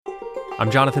I'm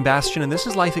Jonathan Bastian, and this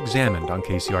is Life Examined on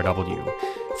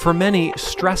KCRW. For many,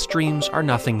 stress dreams are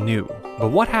nothing new.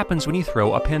 But what happens when you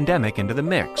throw a pandemic into the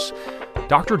mix?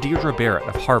 Dr. Deirdre Barrett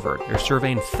of Harvard is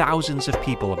surveying thousands of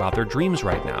people about their dreams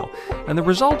right now, and the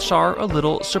results are a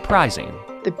little surprising.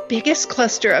 The biggest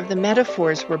cluster of the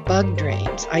metaphors were bug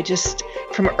dreams.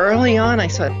 From early on, I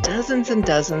saw dozens and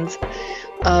dozens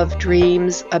of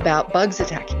dreams about bugs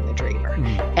attacking the dreamer.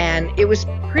 And it was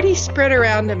pretty spread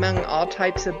around among all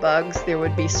types of bugs. There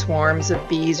would be swarms of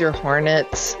bees or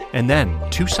hornets. And then,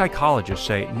 two psychologists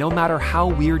say no matter how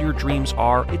weird your dreams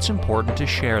are, it's important to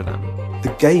share them.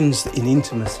 The gains in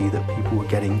intimacy that people were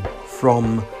getting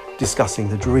from discussing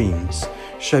the dreams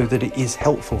show that it is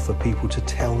helpful for people to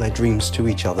tell their dreams to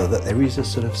each other, that there is a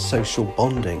sort of social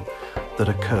bonding that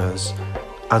occurs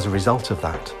as a result of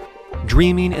that.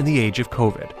 Dreaming in the age of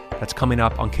COVID. That's coming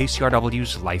up on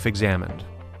KCRW's Life Examined.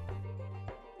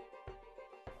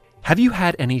 Have you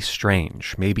had any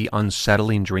strange, maybe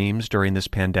unsettling dreams during this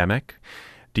pandemic?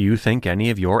 Do you think any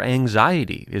of your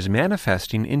anxiety is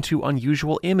manifesting into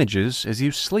unusual images as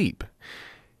you sleep?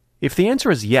 If the answer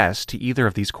is yes to either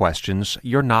of these questions,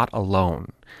 you're not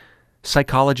alone.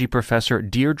 Psychology professor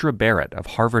Deirdre Barrett of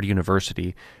Harvard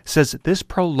University says this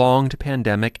prolonged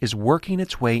pandemic is working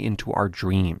its way into our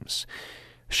dreams.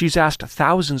 She's asked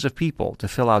thousands of people to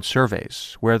fill out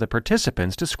surveys where the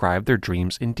participants describe their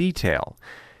dreams in detail.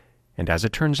 And as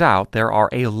it turns out, there are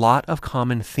a lot of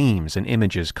common themes and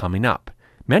images coming up,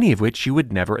 many of which you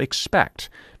would never expect,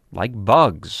 like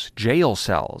bugs, jail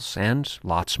cells, and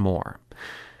lots more.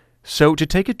 So to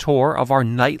take a tour of our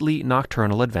nightly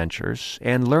nocturnal adventures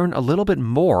and learn a little bit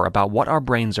more about what our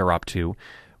brains are up to,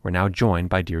 we're now joined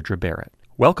by Deirdre Barrett.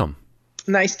 Welcome.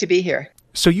 Nice to be here.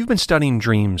 So you've been studying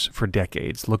dreams for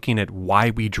decades, looking at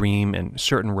why we dream and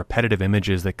certain repetitive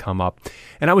images that come up.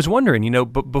 And I was wondering,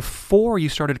 but before you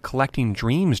started collecting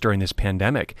dreams during this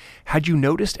pandemic, had you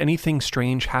noticed anything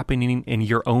strange happening in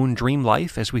your own dream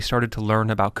life as we started to learn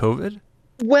about COVID?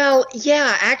 Well,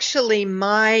 yeah, actually,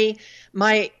 my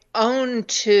own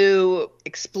two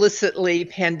explicitly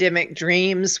pandemic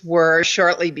dreams were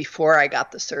shortly before I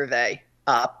got the survey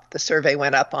up. The survey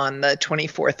went up on the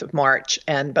 24th of March,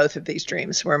 and both of these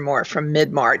dreams were more from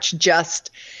mid-March, just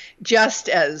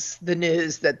as the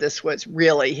news that this was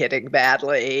really hitting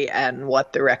badly and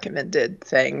what the recommended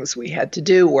things we had to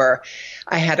do were.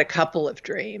 I had a couple of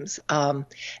dreams. And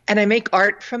I make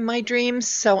art from my dreams,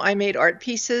 so I made art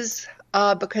pieces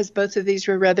because both of these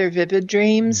were rather vivid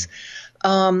dreams.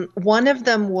 One of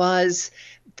them was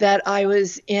that I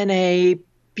was in a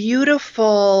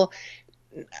beautiful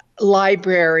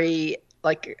library,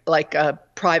 like a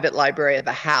private library of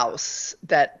a house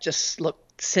that just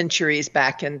looked centuries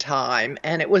back in time.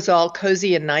 And it was all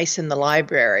cozy and nice in the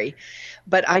library.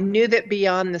 But I knew that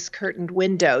beyond this curtained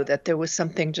window that there was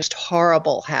something just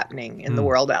horrible happening in the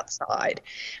world outside.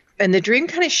 And the dream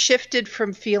kind of shifted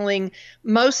from feeling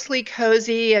mostly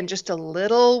cozy and just a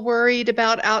little worried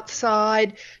about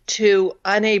outside to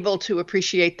unable to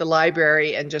appreciate the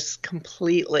library and just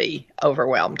completely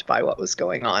overwhelmed by what was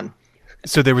going on.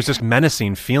 So there was this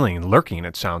menacing feeling lurking,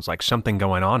 it sounds like, something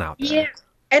going on out there. Yeah.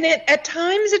 And at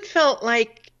times it felt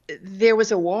like there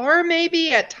was a war,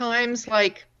 maybe, at times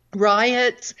like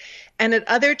riots, and at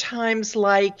other times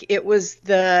like it was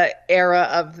the era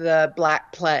of the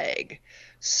Black Plague.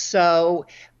 So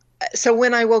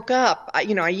when I woke up, I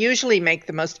usually make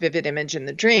the most vivid image in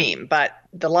the dream, but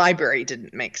the library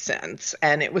didn't make sense.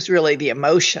 And it was really the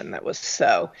emotion that was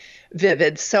so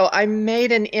vivid. So I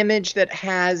made an image that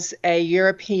has a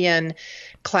European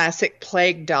classic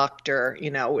plague doctor,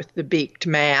 with the beaked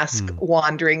mask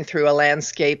wandering through a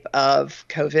landscape of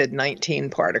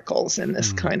COVID-19 particles in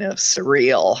this kind of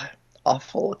surreal,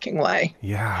 awful looking way.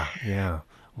 Yeah.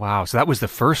 Wow. So that was the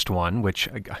first one, which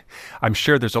I'm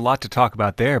sure there's a lot to talk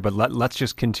about there, but let's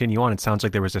just continue on. It sounds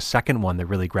like there was a second one that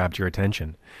really grabbed your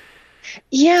attention.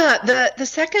 Yeah. The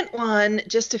second one,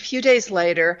 just a few days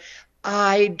later,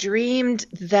 I dreamed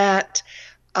that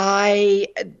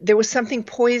there was something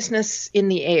poisonous in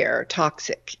the air,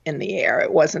 toxic in the air.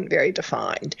 It wasn't very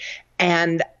defined.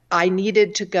 And I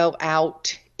needed to go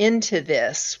out into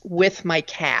this with my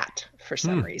cat for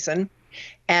some reason.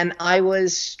 And I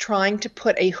was trying to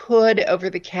put a hood over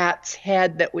the cat's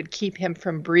head that would keep him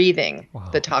from breathing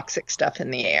the toxic stuff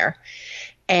in the air.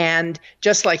 And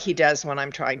just like he does when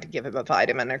I'm trying to give him a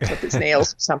vitamin or clip his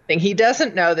nails or something, he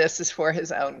doesn't know this is for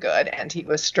his own good. And he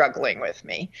was struggling with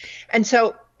me. And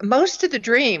so most of the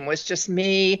dream was just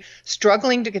me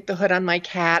struggling to get the hood on my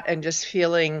cat and just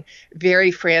feeling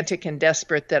very frantic and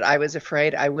desperate that I was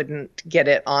afraid I wouldn't get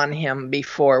it on him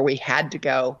before we had to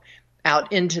go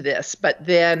out into this. But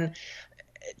then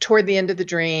toward the end of the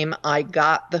dream, I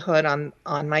got the hood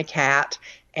on my cat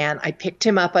and I picked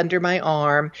him up under my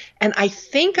arm. And I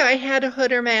think I had a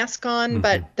hood or mask on,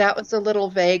 but that was a little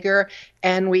vaguer.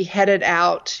 And we headed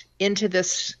out into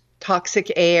this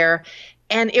toxic air.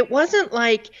 And it wasn't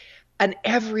like an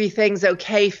everything's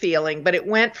okay feeling, but it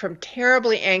went from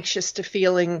terribly anxious to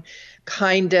feeling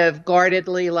kind of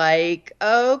guardedly like,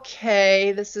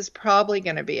 okay, this is probably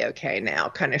going to be okay now,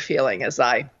 kind of feeling as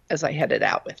I headed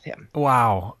out with him.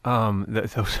 Wow.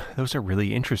 Those are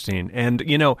really interesting. And,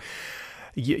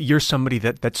 you're somebody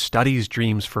that studies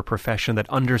dreams for a profession, that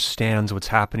understands what's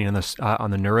happening on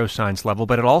the neuroscience level.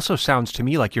 But it also sounds to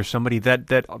me like you're somebody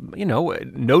that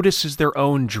notices their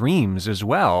own dreams as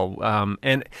well.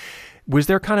 And was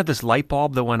there kind of this light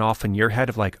bulb that went off in your head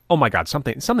of like, oh my God,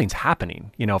 something's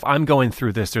happening? If I'm going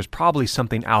through this, there's probably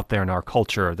something out there in our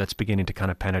culture that's beginning to kind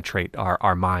of penetrate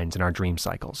our minds and our dream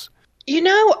cycles.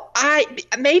 I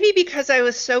maybe because I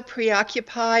was so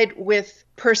preoccupied with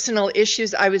personal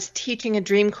issues, I was teaching a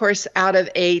dream course out of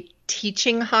a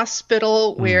teaching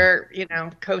hospital where,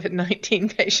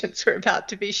 COVID-19 patients were about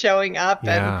to be showing up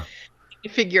and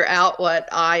figure out what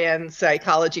I and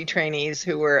psychology trainees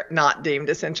who were not deemed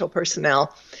essential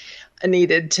personnel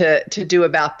needed to do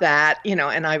about that,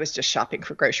 and I was just shopping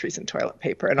for groceries and toilet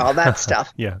paper and all that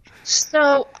stuff. Yeah.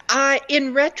 So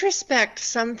in retrospect,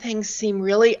 some things seem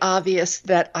really obvious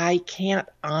that I can't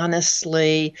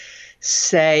honestly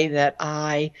say that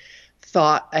I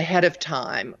thought ahead of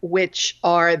time, which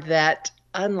are that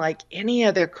unlike any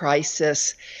other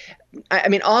crisis, I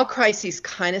mean, all crises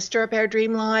kind of stir up our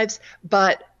dream lives,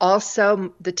 but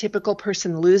also the typical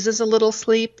person loses a little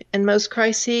sleep in most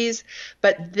crises.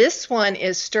 But this one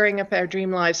is stirring up our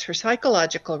dream lives for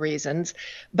psychological reasons.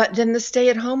 But then the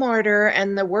stay-at-home order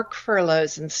and the work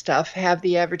furloughs and stuff have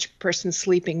the average person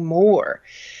sleeping more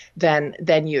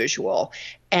than usual.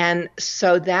 And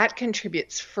so that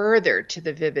contributes further to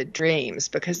the vivid dreams,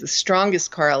 because the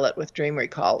strongest correlate with dream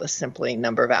recall is simply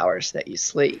number of hours that you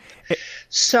sleep.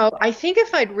 So I think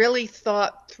if I'd really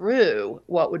thought through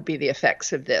what would be the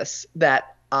effects of this,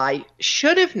 that I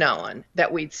should have known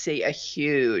that we'd see a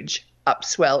huge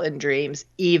upswell in dreams,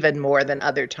 even more than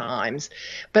other times.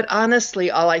 But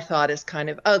honestly, all I thought is kind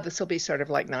of, this will be sort of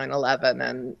like 9/11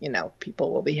 and,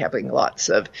 people will be having lots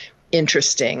of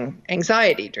interesting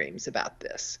anxiety dreams about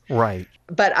this. Right.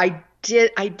 But I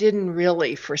didn't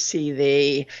really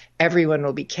foresee everyone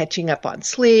will be catching up on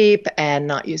sleep and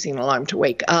not using an alarm to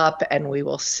wake up, and we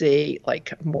will see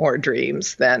like more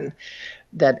dreams than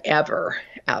ever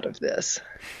out of this.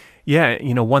 Yeah,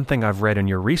 one thing I've read in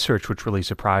your research which really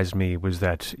surprised me was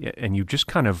that, and you just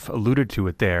kind of alluded to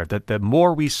it there, that the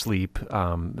more we sleep,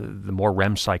 the more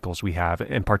REM cycles we have.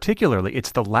 And particularly,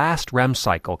 it's the last REM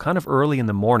cycle, kind of early in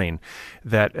the morning,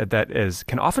 that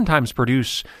can oftentimes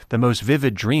produce the most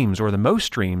vivid dreams or the most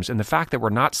dreams. And the fact that we're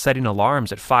not setting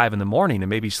alarms at 5 a.m. and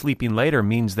maybe sleeping later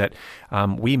means that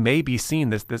we may be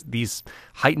seeing these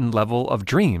heightened level of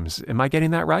dreams. Am I getting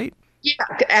that right? Yeah,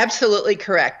 absolutely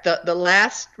correct. The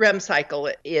last REM cycle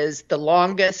is the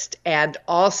longest, and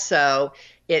also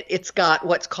it's got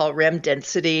what's called REM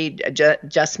density.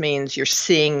 Just means you're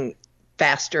seeing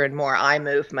faster and more eye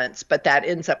movements, but that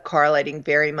ends up correlating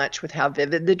very much with how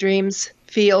vivid the dreams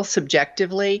feel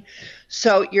subjectively.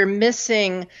 So you're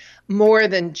missing more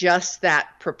than just that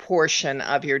proportion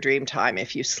of your dream time.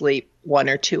 If you sleep 1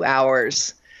 or 2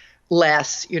 hours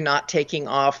less, you're not taking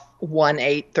off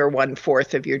 1/8 or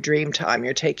 1/4 of your dream time.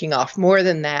 You're taking off more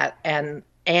than that, and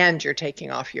you're taking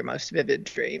off your most vivid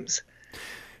dreams.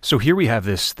 So here we have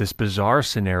this bizarre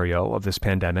scenario of this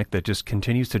pandemic that just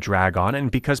continues to drag on,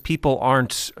 and because people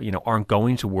aren't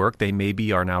going to work, they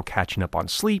maybe are now catching up on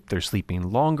sleep. They're sleeping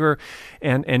longer,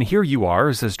 and here you are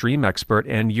as this dream expert,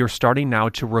 and you're starting now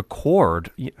to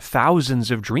record thousands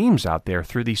of dreams out there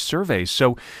through these surveys.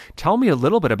 So tell me a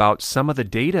little bit about some of the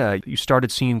data you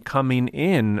started seeing coming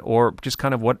in, or just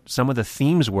kind of what some of the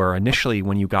themes were initially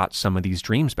when you got some of these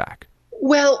dreams back.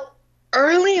 Well,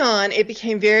 early on, it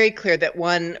became very clear that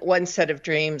one set of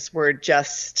dreams were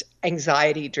just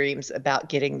anxiety dreams about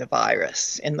getting the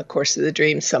virus. In the course of the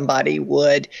dream, somebody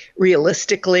would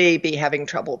realistically be having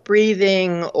trouble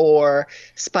breathing or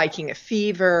spiking a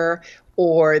fever,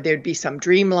 or there'd be some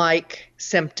dreamlike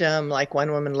symptom, like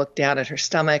one woman looked down at her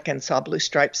stomach and saw blue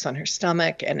stripes on her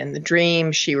stomach. And in the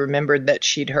dream, she remembered that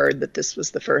she'd heard that this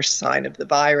was the first sign of the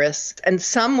virus. And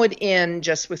some would end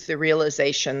just with the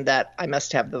realization that I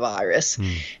must have the virus.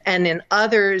 And in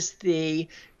others, the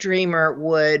dreamer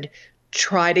would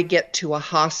try to get to a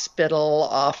hospital,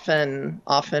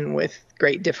 often with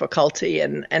great difficulty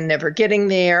and never getting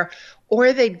there.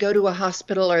 Or they'd go to a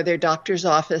hospital or their doctor's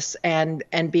office and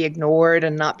be ignored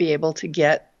and not be able to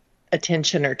get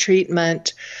attention or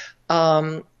treatment.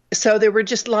 So there were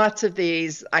just lots of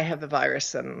these, I have the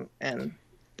virus and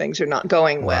things are not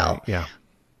going well. Right, yeah.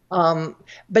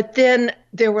 But then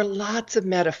there were lots of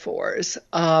metaphors.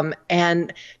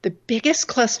 And the biggest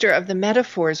cluster of the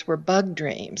metaphors were bug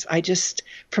dreams.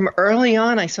 From early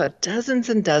on, I saw dozens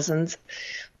and dozens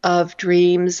of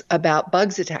dreams about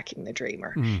bugs attacking the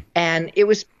dreamer. And it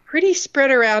was pretty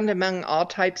spread around among all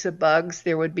types of bugs.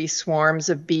 There would be swarms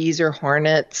of bees or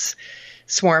hornets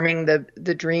swarming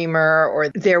the dreamer, or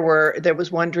there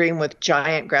was one dream with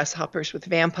giant grasshoppers with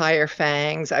vampire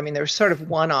fangs. I mean, there was sort of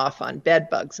one-off on bed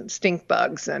bugs and stink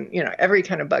bugs and, every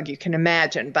kind of bug you can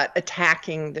imagine, but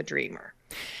attacking the dreamer.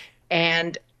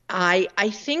 And I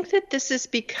think that this is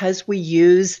because we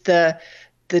use the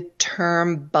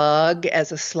term bug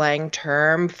as a slang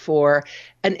term for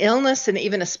an illness and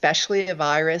even especially a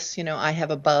virus. I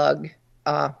have a bug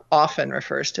often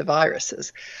refers to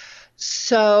viruses.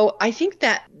 So I think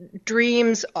that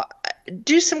dreams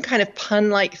do some kind of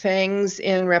pun-like things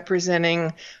in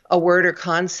representing a word or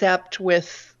concept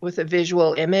with a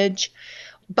visual image.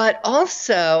 But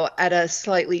also at a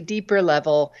slightly deeper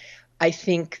level, I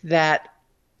think that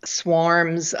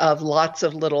swarms of lots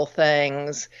of little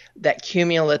things that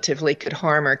cumulatively could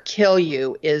harm or kill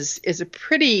you is a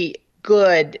pretty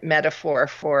good metaphor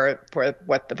for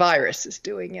what the virus is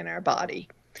doing in our body.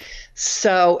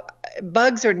 So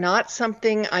bugs are not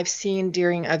something I've seen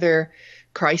during other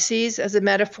crises as a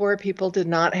metaphor. People did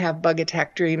not have bug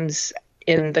attack dreams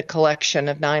in the collection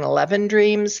of 9/11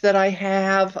 dreams that I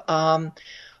have,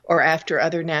 or after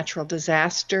other natural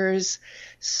disasters.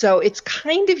 So it's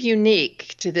kind of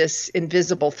unique to this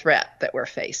invisible threat that we're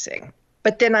facing.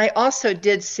 But then I also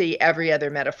did see every other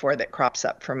metaphor that crops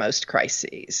up for most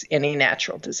crises. Any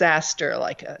natural disaster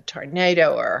like a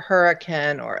tornado or a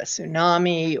hurricane or a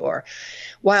tsunami or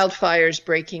wildfires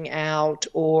breaking out,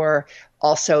 or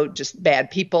also just bad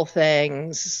people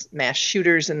things, mass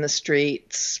shooters in the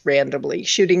streets, randomly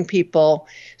shooting people.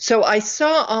 So I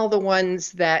saw all the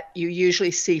ones that you usually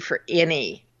see for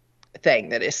any thing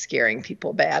that is scaring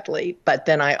people badly. But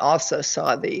then I also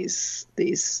saw these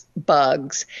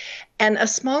bugs and a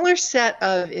smaller set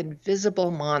of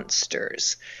invisible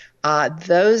monsters.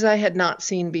 Those I had not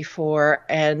seen before,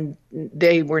 and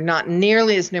they were not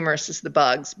nearly as numerous as the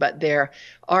bugs, but there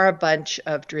are a bunch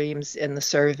of dreams in the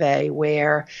survey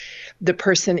where the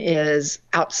person is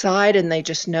outside and they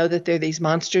just know that there are these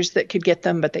monsters that could get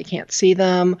them, but they can't see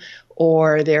them,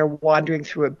 or they're wandering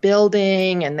through a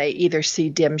building and they either see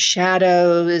dim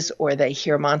shadows or they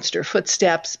hear monster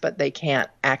footsteps, but they can't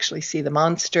actually see the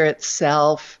monster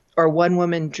itself. Or one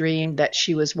woman dreamed that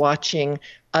she was watching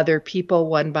other people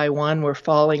one by one were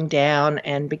falling down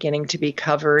and beginning to be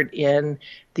covered in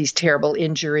these terrible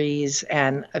injuries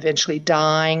and eventually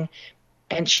dying.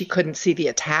 And she couldn't see the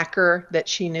attacker that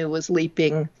she knew was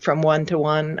leaping from one to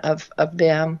one of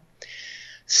them.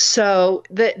 So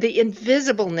the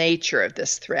invisible nature of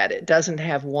this threat, it doesn't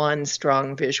have one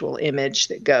strong visual image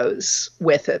that goes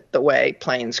with it the way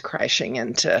planes crashing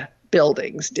into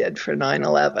buildings did for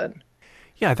 9/11.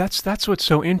 Yeah, that's what's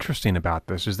so interesting about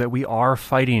this, is that we are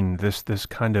fighting this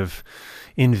kind of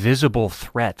invisible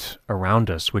threat around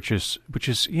us, which is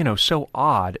so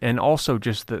odd, and also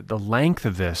just the length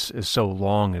of this is so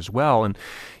long as well. And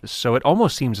so it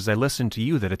almost seems, as I listen to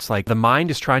you, that it's like the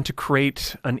mind is trying to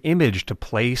create an image to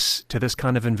place to this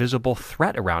kind of invisible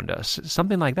threat around us,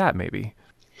 something like that maybe.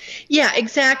 Yeah,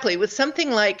 exactly. With something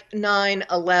like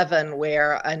 9/11,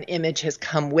 where an image has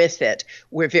come with it,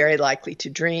 we're very likely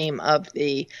to dream of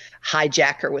the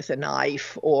hijacker with a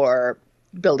knife or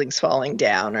buildings falling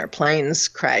down or planes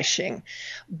crashing.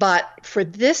 But for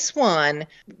this one,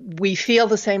 we feel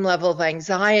the same level of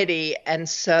anxiety. And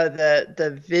so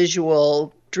the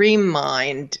visual dream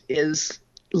mind is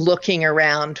looking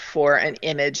around for an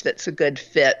image that's a good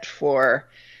fit for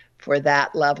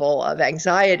that level of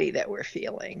anxiety that we're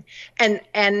feeling.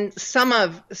 And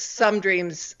some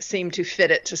dreams seem to fit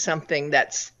it to something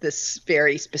that's this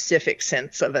very specific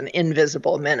sense of an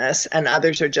invisible menace, and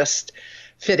others are just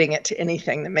fitting it to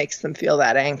anything that makes them feel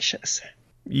that anxious.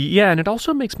 Yeah, and it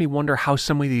also makes me wonder how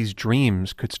some of these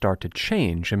dreams could start to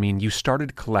change. I mean, you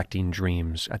started collecting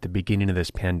dreams at the beginning of this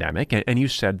pandemic, and you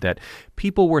said that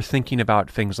people were thinking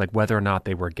about things like whether or not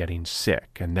they were getting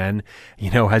sick. And then,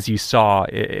 as you saw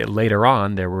later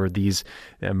on, there were these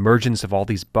emergence of all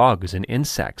these bugs and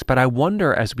insects. But I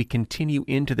wonder, as we continue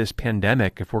into this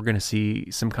pandemic, if we're going to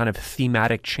see some kind of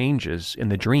thematic changes in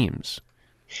the dreams.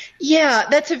 Yeah,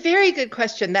 that's a very good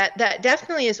question. That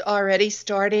definitely is already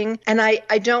starting. And I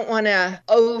don't want to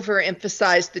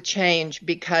overemphasize the change,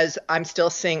 because I'm still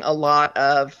seeing a lot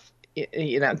of,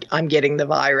 I'm getting the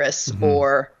virus,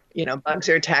 or bugs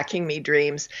are attacking me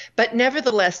dreams. But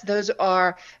nevertheless, those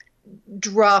are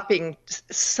dropping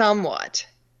somewhat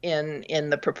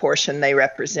in the proportion they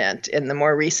represent in the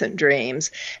more recent dreams.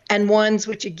 And ones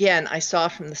which, again, I saw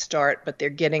from the start, but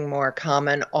they're getting more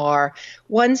common, are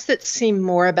ones that seem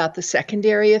more about the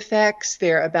secondary effects.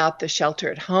 They're about the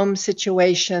shelter at home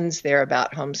situations. They're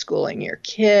about homeschooling your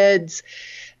kids.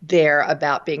 They're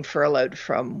about being furloughed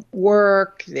from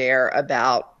work. They're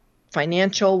about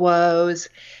financial woes.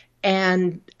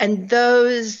 And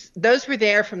those were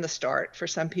there from the start. For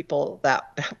some people,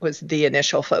 that was the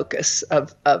initial focus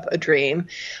of a dream.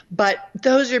 But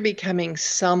those are becoming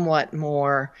somewhat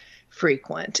more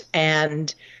frequent.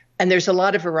 And there's a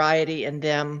lot of variety in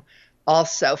them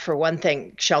also. For one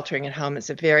thing, sheltering at home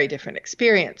is a very different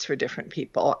experience for different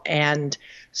people. And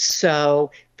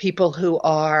so people who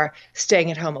are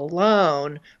staying at home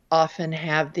alone often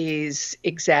have these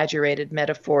exaggerated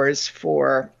metaphors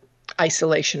for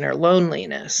isolation or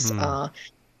loneliness. I've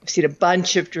seen a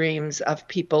bunch of dreams of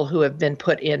people who have been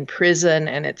put in prison,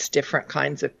 and it's different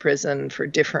kinds of prison for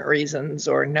different reasons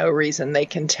or no reason they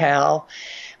can tell.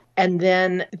 And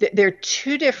then there are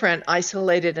two different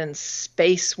isolated and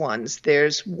space ones.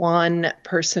 There's one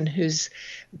person who's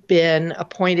been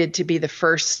appointed to be the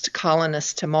first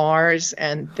colonist to Mars,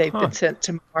 and they've been sent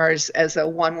to Mars as a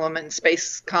one-woman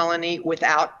space colony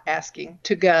without asking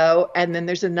to go. And then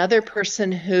there's another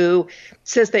person who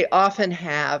says they often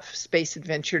have space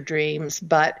adventure dreams,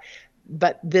 but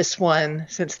this one,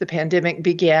 since the pandemic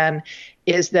began,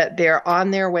 is that they're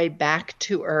on their way back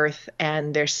to Earth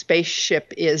and their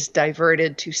spaceship is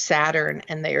diverted to Saturn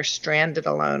and they are stranded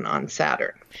alone on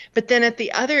Saturn. But then at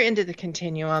the other end of the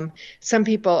continuum, some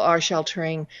people are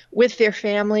sheltering with their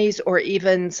families or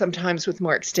even sometimes with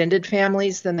more extended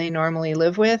families than they normally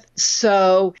live with.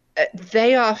 So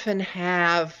they often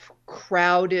have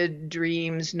crowded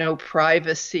dreams, no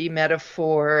privacy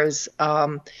metaphors.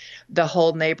 The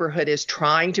whole neighborhood is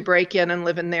trying to break in and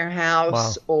live in their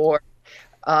house, or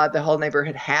the whole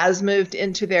neighborhood has moved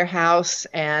into their house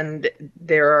and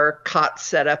there are cots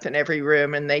set up in every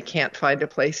room and they can't find a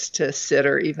place to sit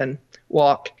or even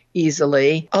walk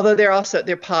easily. Although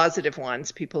they're positive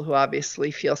ones. People who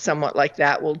obviously feel somewhat like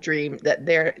that will dream that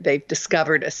they've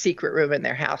discovered a secret room in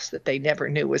their house that they never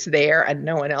knew was there and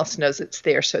no one else knows it's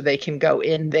there, so they can go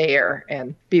in there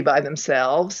and be by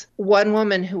themselves. One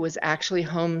woman who was actually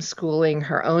homeschooling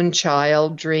her own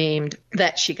child dreamed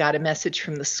that she got a message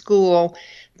from the school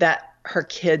that her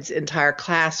kid's entire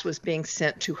class was being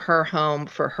sent to her home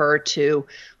for her to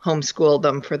homeschool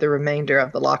them for the remainder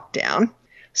of the lockdown.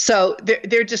 So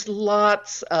there are just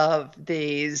lots of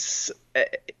these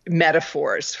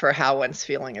metaphors for how one's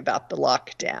feeling about the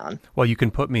lockdown. Well, you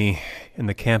can put me in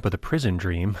the camp of the prison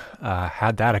dream.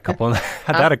 Had that a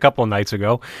couple nights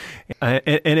ago, and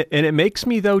it makes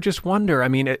me though just wonder. I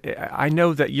mean, I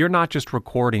know that you're not just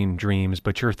recording dreams,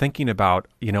 but you're thinking about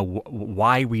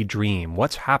why we dream,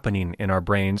 what's happening in our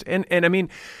brains, and I mean.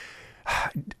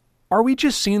 Are we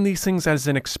just seeing these things as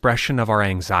an expression of our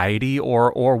anxiety,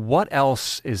 or what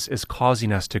else is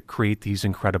causing us to create these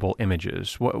incredible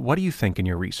images? What do you think in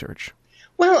your research?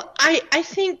 Well, I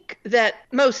think that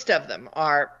most of them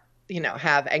are,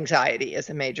 have anxiety as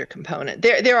a major component.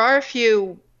 There are a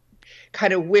few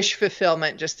kind of wish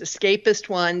fulfillment, just escapist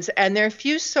ones, and there are a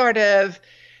few sort of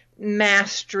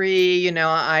mastery,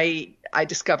 I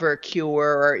discover a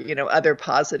cure, or other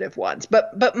positive ones.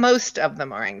 But most of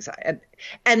them are anxiety.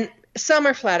 And some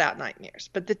are flat out nightmares,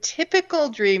 but the typical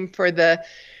dream for the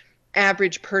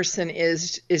average person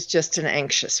is just an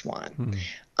anxious one.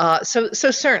 So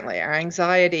certainly our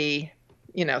anxiety,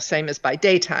 same as by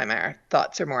daytime, our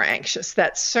thoughts are more anxious.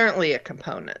 That's certainly a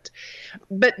component.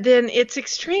 But then it's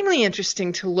extremely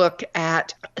interesting to look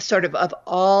at sort of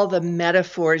all the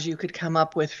metaphors you could come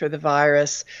up with for the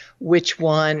virus, which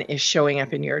one is showing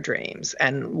up in your dreams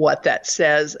and what that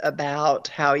says about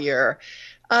how your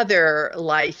other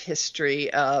life history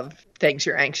of things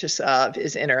you're anxious of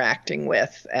is interacting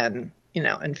with and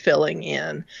filling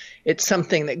in. It's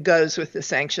something that goes with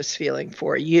this anxious feeling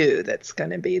for you that's going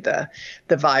to be the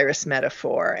virus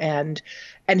metaphor, and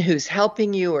who's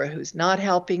helping you or who's not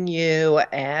helping you,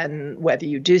 and whether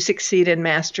you do succeed in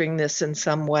mastering this in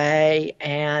some way,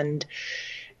 and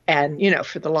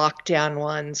for the lockdown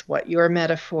ones, what your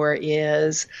metaphor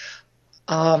is.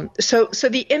 So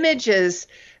the images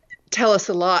tell us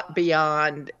a lot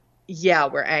beyond,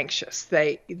 we're anxious.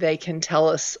 They can tell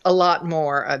us a lot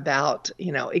more about,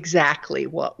 exactly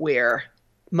what we're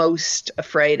most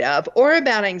afraid of, or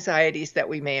about anxieties that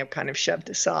we may have kind of shoved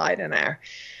aside in our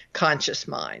conscious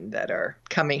mind that are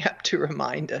coming up to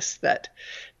remind us that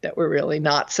we're really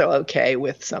not so okay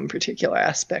with some particular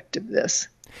aspect of this.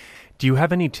 Do you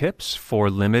have any tips for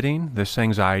limiting this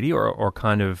anxiety or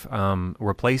kind of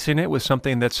replacing it with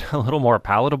something that's a little more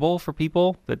palatable for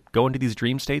people that go into these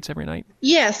dream states every night?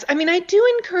 Yes. I mean, I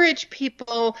do encourage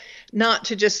people not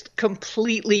to just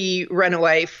completely run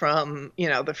away from,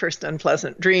 the first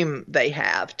unpleasant dream they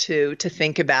have, to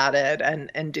think about it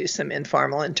and do some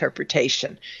informal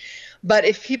interpretation. But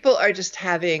if people are just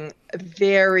having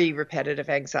very repetitive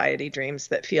anxiety dreams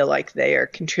that feel like they are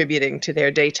contributing to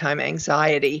their daytime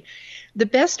anxiety, the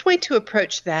best way to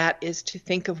approach that is to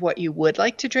think of what you would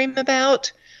like to dream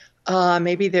about.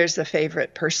 Maybe there's a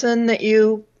favorite person that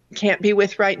you can't be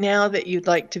with right now that you'd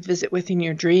like to visit with in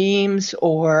your dreams,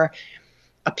 or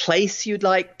a place you'd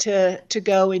like to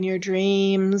go in your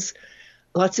dreams.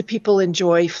 Lots of people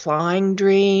enjoy flying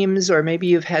dreams, or maybe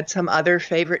you've had some other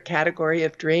favorite category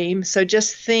of dream. So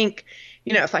just think,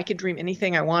 if I could dream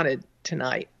anything I wanted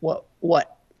tonight,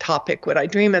 what topic would I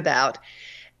dream about?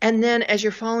 And then as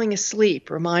you're falling asleep,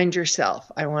 remind yourself,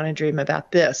 I want to dream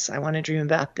about this. I want to dream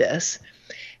about this.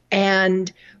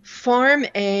 And form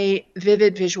a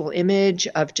vivid visual image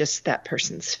of just that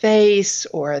person's face,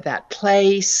 or that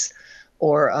place,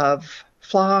 or of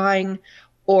flying.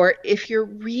 Or if you're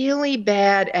really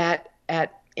bad at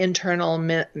internal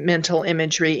mental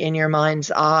imagery in your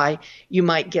mind's eye, you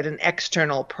might get an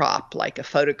external prop like a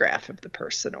photograph of the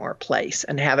person or place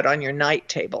and have it on your night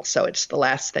table. So it's the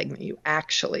last thing that you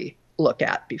actually look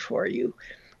at before you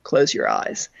close your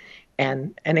eyes.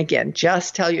 And again,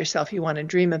 just tell yourself you want to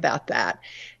dream about that.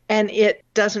 And it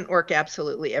doesn't work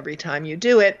absolutely every time you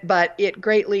do it, but it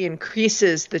greatly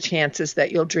increases the chances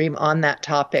that you'll dream on that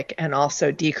topic, and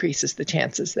also decreases the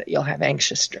chances that you'll have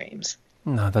anxious dreams.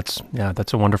 No, that's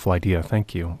a wonderful idea.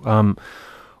 Thank you.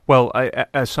 Well,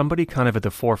 as somebody kind of at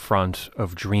the forefront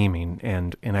of dreaming,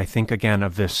 and I think again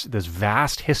of this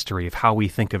vast history of how we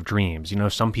think of dreams.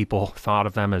 Some people thought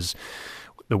of them as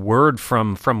the word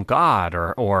from God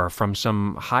or from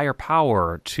some higher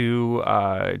power, to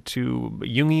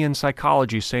Jungian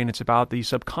psychology saying it's about the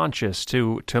subconscious,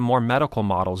 to more medical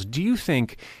models. Do you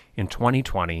think in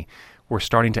 2020 we're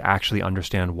starting to actually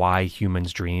understand why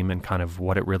humans dream and kind of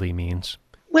what it really means?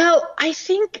 Well, I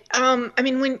think,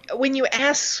 when you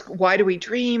ask why do we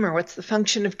dream, or what's the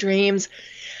function of dreams,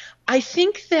 I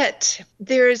think that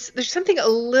there's something a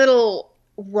little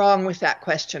wrong with that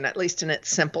question, at least in its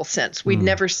simple sense. We'd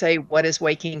never say, what is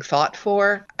waking thought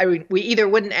for? We either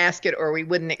wouldn't ask it, or we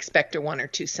wouldn't expect a 1 or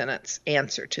 2 sentence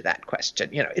answer to that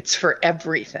question. It's for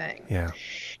everything. Yeah.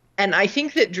 And I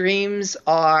think that dreams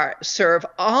serve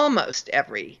almost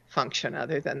every function,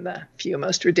 other than the few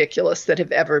most ridiculous that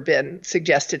have ever been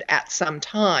suggested at some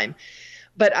time.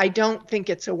 But I don't think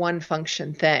it's a one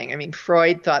function thing. I mean,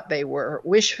 Freud thought they were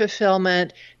wish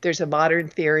fulfillment. There's a modern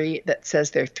theory that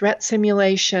says they're threat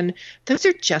simulation. Those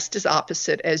are just as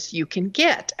opposite as you can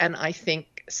get. And I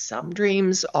think some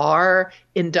dreams are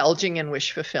indulging in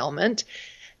wish fulfillment,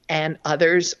 and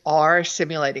others are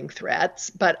simulating threats.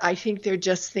 But I think they're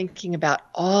just thinking about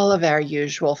all of our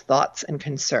usual thoughts and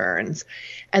concerns.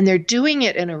 And they're doing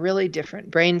it in a really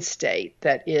different brain state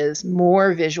that is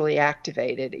more visually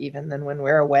activated even than when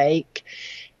we're awake,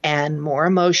 and more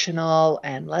emotional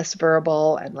and less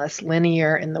verbal and less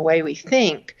linear in the way we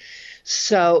think.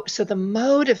 So the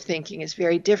mode of thinking is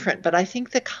very different, but I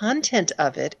think the content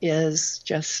of it is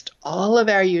just all of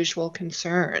our usual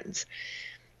concerns.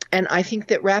 And I think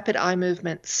that rapid eye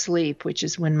movement sleep, which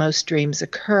is when most dreams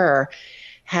occur,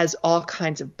 has all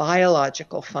kinds of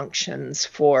biological functions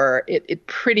for it. It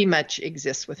pretty much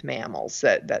exists with mammals.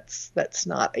 That's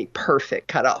not a perfect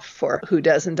cutoff for who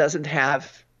does and doesn't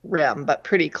have REM, but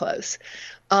pretty close.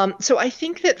 So I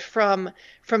think that from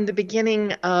the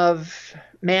beginning of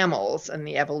mammals and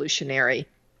the evolutionary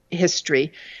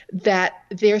history, that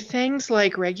there are things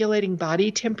like regulating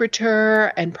body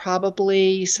temperature and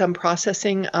probably some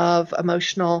processing of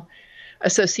emotional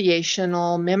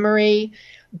associational memory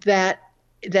that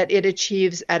it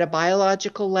achieves at a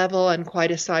biological level, and quite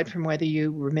aside from whether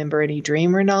you remember any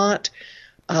dream or not.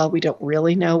 We don't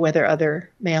really know whether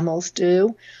other mammals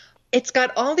do. It's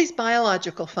got all these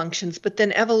biological functions, but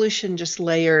then evolution just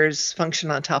layers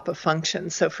function on top of function.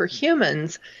 So for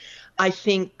humans, I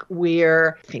think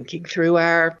we're thinking through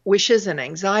our wishes and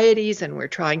anxieties, and we're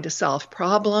trying to solve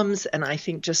problems. And I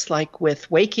think just like with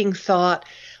waking thought,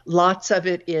 lots of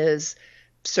it is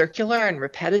circular and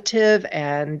repetitive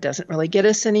and doesn't really get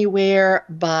us anywhere,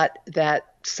 but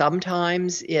that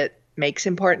sometimes it makes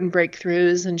important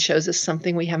breakthroughs and shows us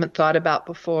something we haven't thought about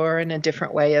before and a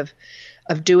different way of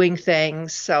doing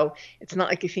things. So it's not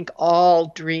like you think all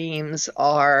dreams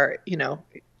are,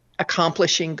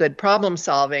 accomplishing good problem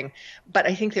solving, but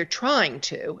I think they're trying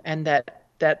to, and that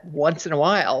that once in a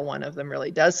while, one of them really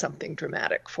does something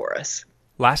dramatic for us.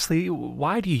 Lastly,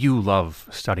 why do you love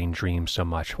studying dreams so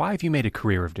much? Why have you made a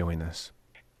career of doing this?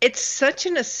 It's such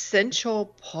an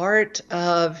essential part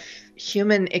of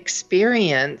human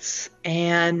experience,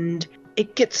 and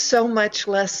it gets so much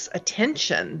less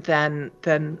attention than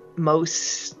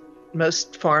most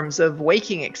forms of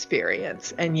waking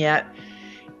experience. And yet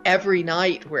every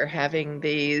night we're having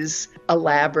these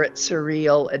elaborate,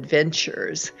 surreal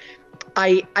adventures.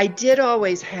 I did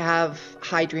always have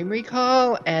high dream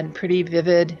recall and pretty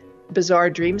vivid, bizarre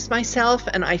dreams myself.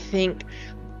 And I think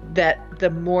that the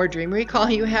more dream recall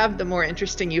you have, the more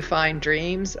interesting you find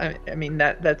dreams. I mean,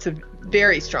 that's a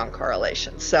very strong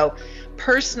correlation. So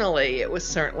personally, it was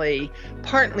certainly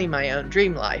partly my own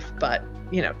dream life, but,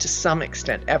 to some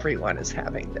extent, everyone is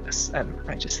having this. And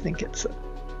I just think it's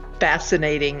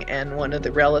fascinating and one of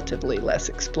the relatively less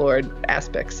explored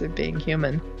aspects of being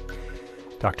human.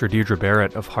 Dr. Deirdre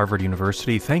Barrett of Harvard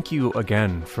University, thank you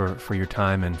again for your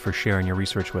time and for sharing your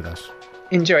research with us.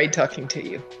 Enjoyed talking to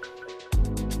you.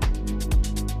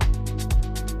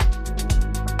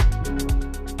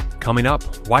 Coming up,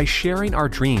 why sharing our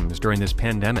dreams during this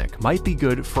pandemic might be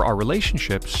good for our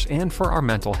relationships and for our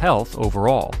mental health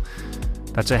overall.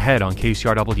 That's ahead on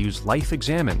KCRW's Life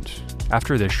Examined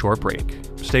after this short break.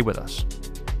 Stay with us.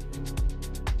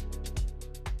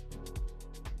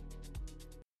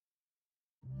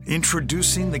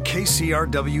 Introducing the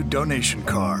KCRW donation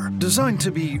car, designed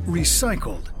to be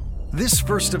recycled. This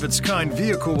first-of-its-kind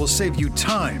vehicle will save you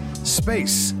time,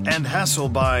 space, and hassle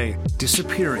by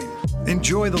disappearing.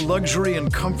 Enjoy the luxury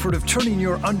and comfort of turning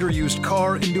your underused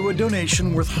car into a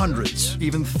donation worth hundreds,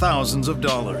 even thousands of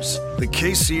dollars. The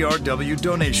KCRW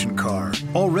donation car,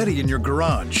 already in your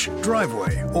garage,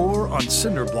 driveway, or on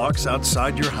cinder blocks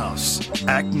outside your house.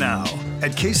 Act now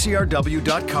at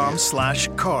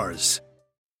kcrw.com/cars.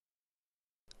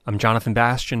 I'm Jonathan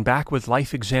Bastian, back with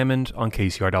Life Examined on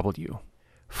KCRW.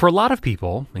 For a lot of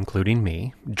people, including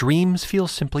me, dreams feel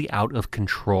simply out of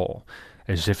control,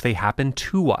 as if they happen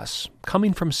to us,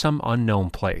 coming from some unknown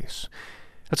place.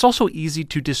 It's also easy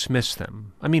to dismiss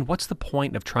them. I mean, what's the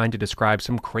point of trying to describe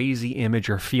some crazy image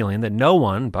or feeling that no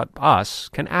one but us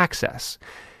can access?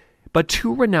 But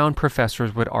two renowned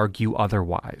professors would argue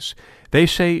otherwise. They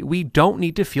say we don't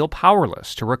need to feel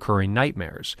powerless to recurring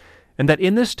nightmares, and that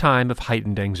in this time of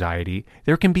heightened anxiety,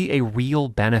 there can be a real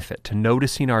benefit to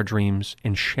noticing our dreams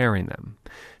and sharing them.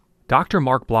 Dr.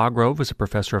 Mark Blagrove is a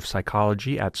professor of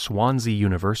psychology at Swansea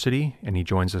University, and he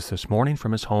joins us this morning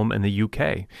from his home in the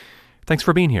UK. Thanks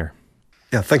for being here.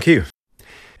 Yeah, thank you.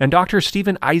 And Dr.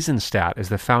 Stephen Eisenstadt is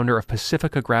the founder of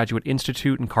Pacifica Graduate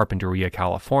Institute in Carpinteria,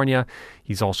 California.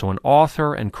 He's also an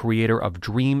author and creator of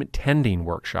Dream Tending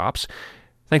Workshops.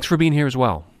 Thanks for being here as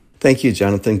well. Thank you,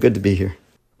 Jonathan. Good to be here.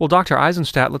 Well, Dr.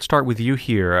 Eisenstadt, let's start with you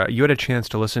here. You had a chance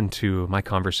to listen to my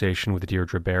conversation with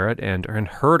Deirdre Barrett and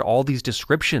heard all these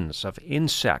descriptions of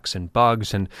insects and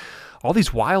bugs and all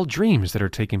these wild dreams that are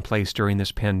taking place during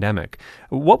this pandemic.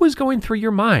 What was going through your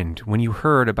mind when you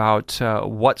heard about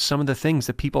what some of the things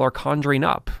that people are conjuring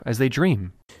up as they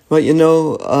dream? Well,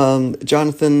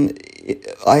 Jonathan,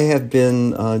 I have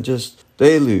been just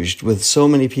deluged with so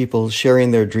many people sharing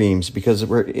their dreams because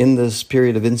we're in this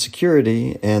period of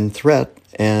insecurity and threat,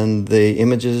 and the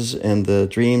images and the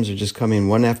dreams are just coming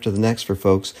one after the next for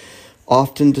folks,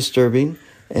 often disturbing.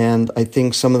 And I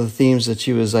think some of the themes that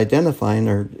she was identifying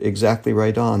are exactly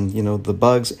right on. The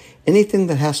bugs, anything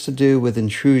that has to do with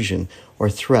intrusion or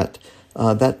threat,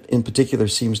 that in particular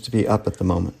seems to be up at the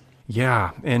moment.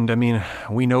 Yeah, and I mean,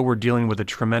 we know we're dealing with a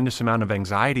tremendous amount of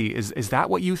anxiety. Is that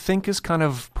what you think is kind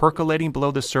of percolating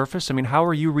below the surface? I mean, how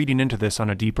are you reading into this on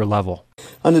a deeper level?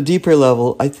 On a deeper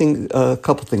level, I think a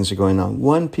couple things are going on.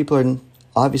 One, people are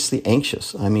obviously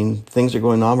anxious. I mean, things are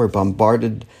going on. We're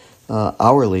bombarded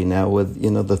hourly now with,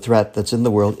 the threat that's in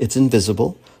the world. It's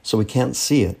invisible, so we can't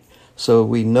see it. So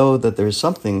we know that there's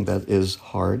something that is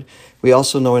hard. We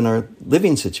also know in our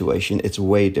living situation, it's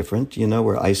way different.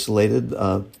 We're isolated,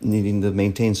 needing to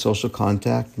maintain social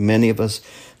contact. Many of us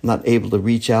not able to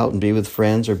reach out and be with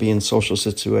friends or be in social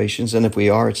situations. And if we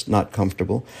are, it's not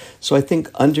comfortable. So I think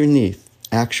underneath,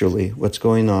 actually, what's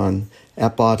going on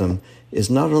at bottom is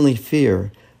not only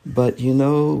fear, but,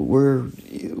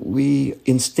 we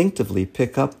instinctively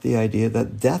pick up the idea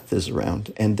that death is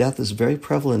around, and death is very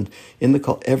prevalent in the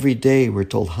cult. Every day we're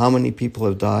told how many people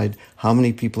have died, how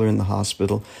many people are in the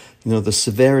hospital. The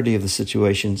severity of the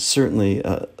situation certainly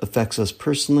affects us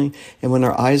personally. And when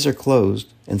our eyes are closed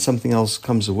and something else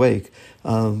comes awake,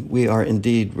 we are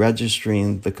indeed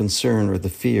registering the concern or the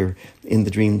fear in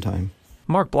the dream time.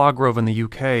 Mark Blagrove in the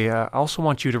UK, I also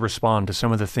want you to respond to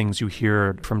some of the things you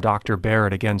hear from Dr.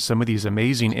 Barrett. Again, some of these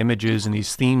amazing images and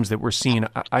these themes that we're seeing.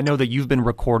 I know that you've been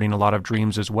recording a lot of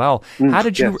dreams as well. How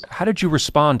did you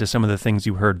respond to some of the things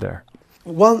you heard there?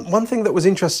 One thing that was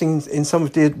interesting in some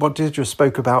of what Deirdre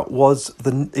spoke about was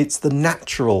it's the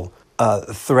natural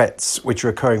threats which are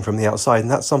occurring from the outside,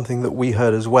 and that's something that we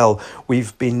heard as well.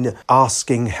 We've been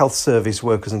asking health service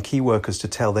workers and key workers to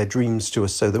tell their dreams to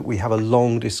us so that we have a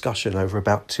long discussion over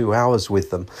about 2 hours with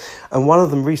them. And one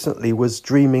of them recently was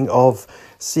dreaming of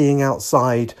seeing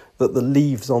outside that the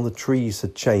leaves on the trees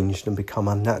had changed and become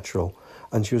unnatural.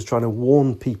 And she was trying to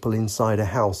warn people inside a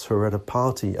house who were at a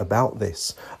party about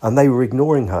this, and they were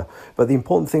ignoring her. But the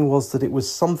important thing was that it was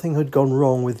something had gone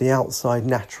wrong with the outside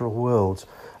natural world,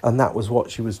 and that was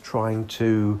what she was trying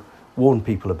to warn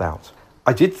people about.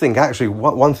 I did think, actually,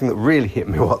 one thing that really hit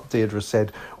me, what Deirdre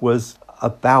said, was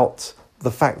about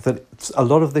the fact that a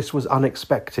lot of this was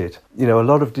unexpected. You know, a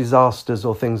lot of disasters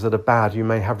or things that are bad, you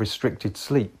may have restricted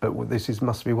sleep, but this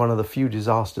must be one of the few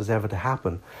disasters ever to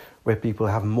happen, where people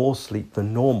have more sleep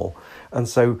than normal. And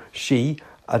so she,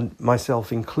 and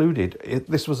myself included,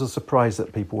 this was a surprise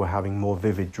that people were having more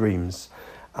vivid dreams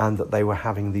and that they were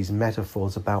having these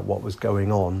metaphors about what was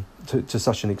going on to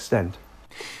such an extent.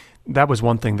 That was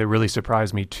one thing that really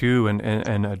surprised me too.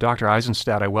 And Dr.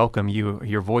 Eisenstadt, I welcome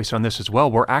your voice on this as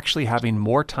well. We're actually having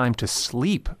more time to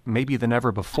sleep maybe than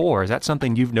ever before. Is that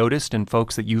something you've noticed in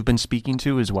folks that you've been speaking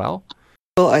to as well?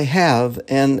 Well, I have,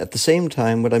 and at the same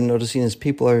time, what I'm noticing is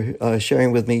people are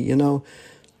sharing with me, you know,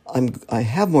 I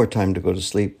have more time to go to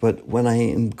sleep, but when I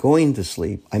am going to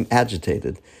sleep, I'm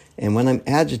agitated. And when I'm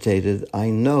agitated,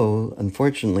 I know,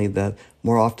 unfortunately, that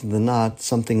more often than not,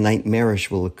 something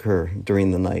nightmarish will occur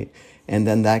during the night. And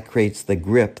then that creates the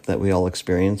grip that we all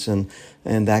experience, and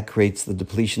that creates the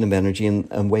depletion of energy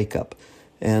and wake up.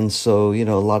 And so, you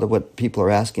know, a lot of what people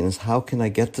are asking is, how can I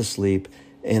get to sleep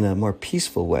in a more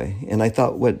peaceful way? And I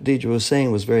thought what Deirdre was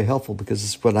saying was very helpful, because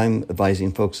it's what I'm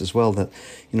advising folks as well, that,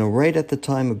 you know, right at the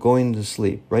time of going to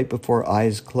sleep, right before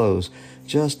eyes close,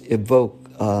 just evoke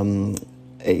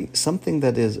something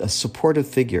that is a supportive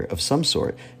figure of some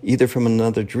sort, either from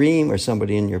another dream or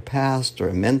somebody in your past or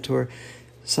a mentor,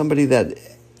 somebody that,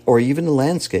 or even a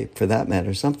landscape for that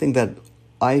matter, something that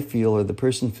I feel or the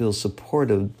person feels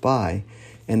supported by.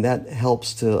 And that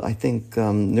helps to, I think,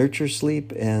 nurture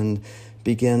sleep and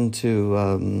begin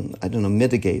to,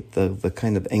 mitigate the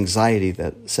kind of anxiety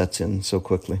that sets in so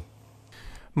quickly.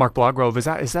 Mark Blagrove,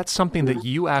 is that something that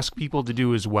you ask people to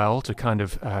do as well, to kind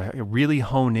of really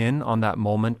hone in on that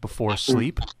moment before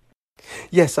sleep?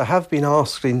 Yes, I have been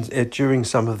asked during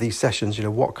some of these sessions, you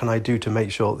know, what can I do to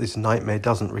make sure this nightmare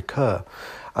doesn't recur?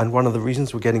 And one of the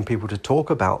reasons we're getting people to talk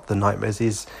about the nightmares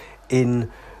is in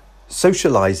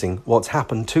socializing what's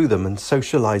happened to them and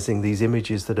socializing these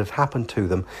images that have happened to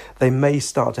them. They may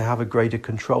start to have a greater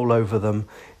control over them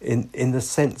in the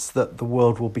sense that the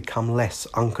world will become less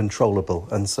uncontrollable,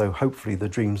 and so hopefully the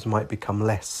dreams might become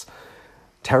less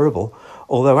terrible,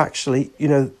 although actually, you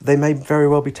know, they may very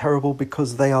well be terrible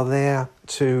because they are there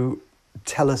to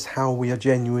tell us how we are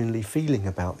genuinely feeling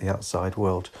about the outside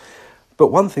world.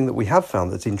 But one thing that we have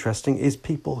found that's interesting is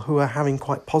people who are having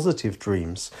quite positive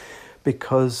dreams,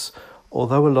 because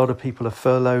although a lot of people are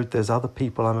furloughed, there's other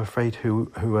people, I'm afraid,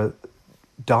 who are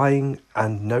dying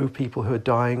and know people who are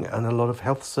dying, and a lot of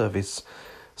health service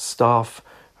staff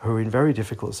who are in very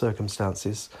difficult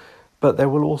circumstances. But there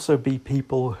will also be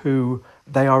people who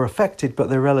they are affected,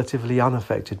 but they're relatively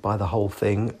unaffected by the whole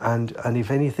thing. And if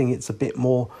anything, it's a bit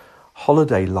more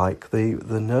holiday-like.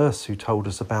 The nurse who told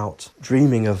us about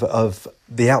dreaming of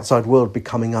the outside world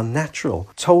becoming unnatural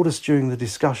told us during the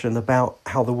discussion about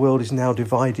how the world is now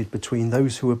divided between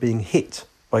those who are being hit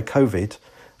by COVID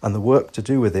and the work to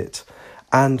do with it,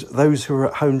 and those who are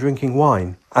at home drinking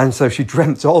wine. And so she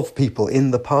dreamt of people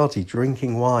in the party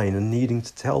drinking wine and needing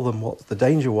to tell them what the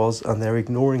danger was, and they're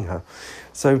ignoring her.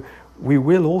 So we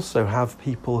will also have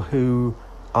people who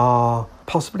are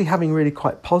possibly having really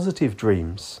quite positive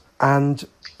dreams. And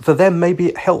for them, maybe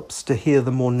it helps to hear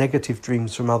the more negative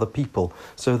dreams from other people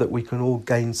so that we can all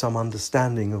gain some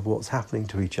understanding of what's happening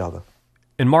to each other.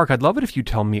 And Mark, I'd love it if you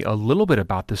tell me a little bit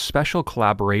about the special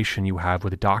collaboration you have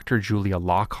with Dr. Julia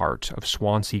Lockhart of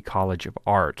Swansea College of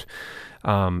Art.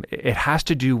 It has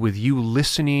to do with you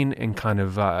listening and kind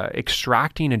of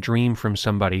extracting a dream from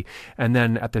somebody, and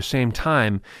then at the same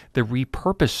time, the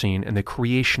repurposing and the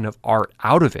creation of art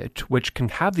out of it, which can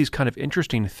have these kind of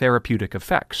interesting therapeutic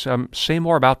effects. Say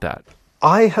more about that.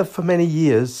 I have for many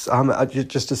years,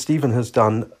 just as Stephen has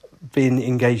done, been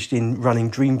engaged in running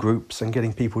dream groups and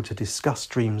getting people to discuss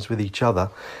dreams with each other.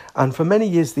 And for many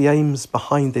years, the aims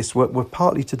behind this were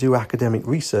partly to do academic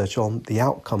research on the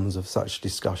outcomes of such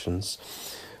discussions,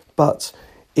 but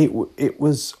it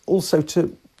was also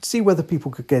to see whether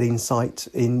people could get insight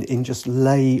in just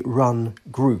lay-run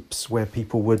groups where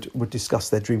people would discuss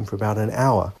their dream for about an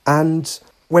hour. And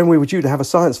when we were due to have a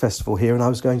science festival here, and I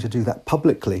was going to do that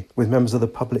publicly with members of the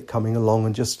public coming along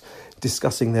and just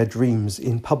discussing their dreams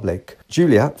in public,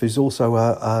 Julia, who's also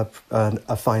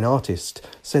a fine artist,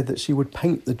 said that she would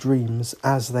paint the dreams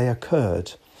as they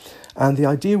occurred. And the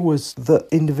idea was that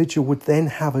individual would then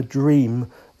have a dream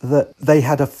that they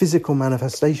had a physical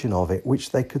manifestation of it,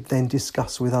 which they could then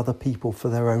discuss with other people for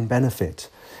their own benefit.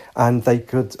 And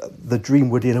the dream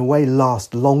would in a way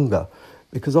last longer,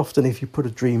 because often if you put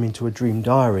a dream into a dream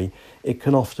diary, it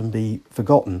can often be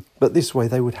forgotten. But this way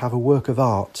they would have a work of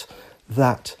art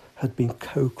that had been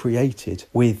co-created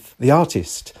with the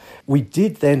artist. We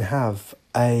did then have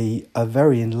a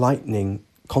very enlightening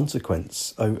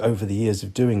consequence over the years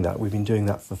of doing that. We've been doing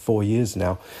that for 4 years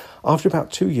now. After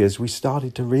about 2 years, we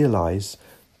started to realise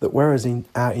that whereas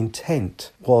our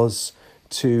intent was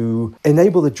to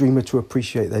enable the dreamer to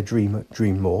appreciate their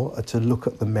dream more, to look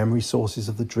at the memory sources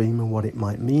of the dream and what it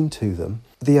might mean to them,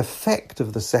 the effect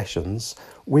of the sessions,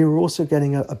 we were also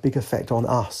getting a big effect on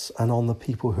us and on the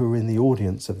people who are in the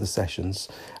audience of the sessions.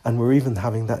 And we're even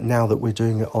having that now that we're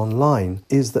doing it online,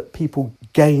 is that people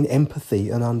gain empathy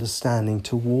and understanding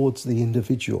towards the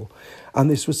individual. And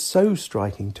this was so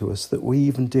striking to us that we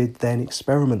even did then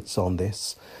experiments on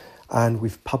this, and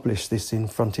we've published this in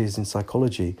Frontiers in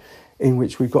Psychology, in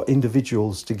which we've got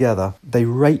individuals together. They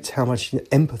rate how much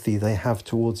empathy they have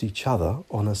towards each other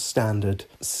on a standard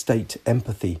state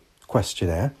empathy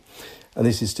questionnaire. And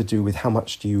this is to do with how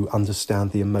much do you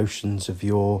understand the emotions of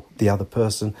the other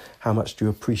person, how much do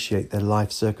you appreciate their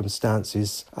life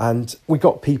circumstances. And we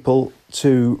got people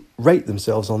to rate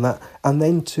themselves on that and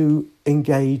then to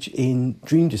engage in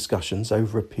dream discussions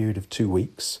over a period of 2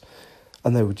 weeks.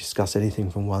 And they would discuss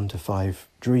anything from 1 to 5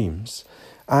 dreams.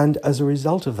 And as a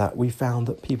result of that, we found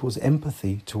that people's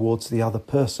empathy towards the other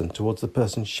person, towards the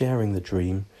person sharing the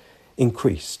dream,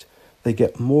 increased. They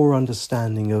get more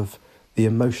understanding of the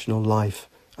emotional life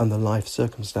and the life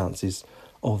circumstances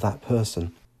of that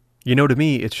person. You know, to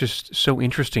me, it's just so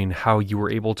interesting how you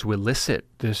were able to elicit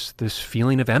this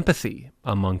feeling of empathy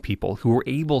among people who were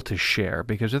able to share,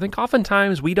 because I think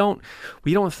oftentimes we don't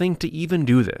think to even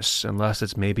do this unless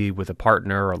it's maybe with a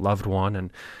partner or a loved one.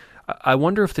 And I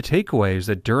wonder if the takeaway is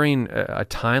that during a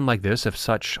time like this of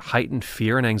such heightened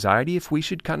fear and anxiety, if we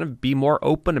should kind of be more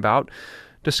open about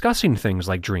discussing things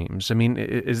like dreams. I mean,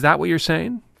 is that what you're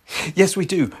saying? Yes, we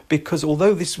do, because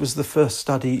although this was the first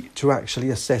study to actually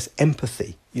assess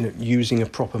empathy, using a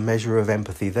proper measure of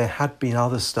empathy, there had been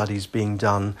other studies being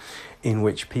done in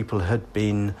which people had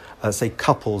been, say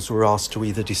couples were asked to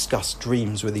either discuss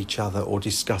dreams with each other or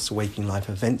discuss waking life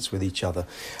events with each other.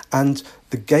 And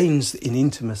the gains in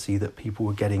intimacy that people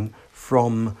were getting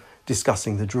from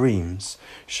discussing the dreams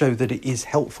show that it is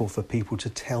helpful for people to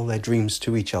tell their dreams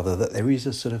to each other, that there is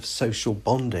a sort of social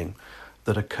bonding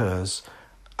that occurs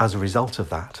as a result of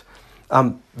that.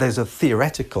 There's a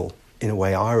theoretical, in a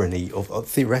way, irony of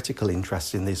theoretical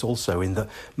interest in this also, in that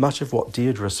much of what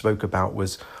Deirdre spoke about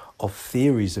was of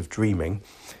theories of dreaming,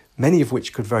 many of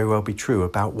which could very well be true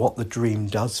about what the dream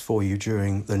does for you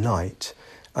during the night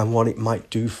and what it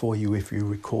might do for you if you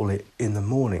recall it in the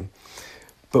morning.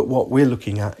 But what we're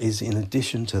looking at is, in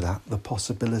addition to that, the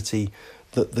possibility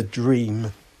that the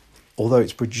dream, although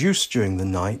it's produced during the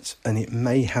night and it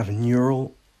may have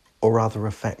neural or other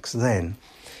effects then,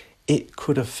 it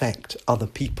could affect other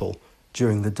people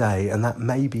during the day, and that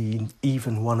may be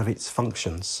even one of its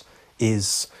functions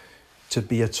is to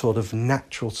be a sort of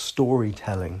natural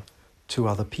storytelling to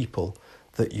other people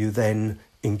that you then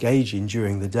engage in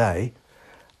during the day.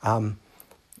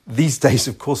 These days,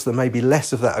 of course, there may be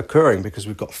less of that occurring because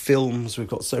we've got films, we've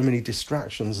got so many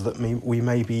distractions that we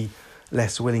may be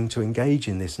less willing to engage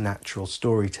in this natural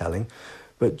storytelling.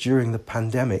 But during the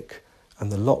pandemic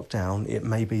and the lockdown, it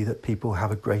may be that people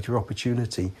have a greater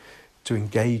opportunity to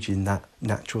engage in that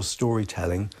natural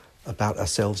storytelling about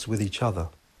ourselves with each other.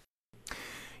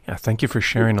 Yeah, thank you for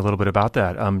sharing a little bit about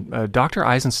that. Dr.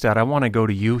 Eisenstadt, I want to go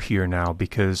to you here now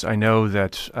because I know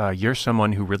that you're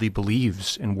someone who really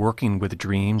believes in working with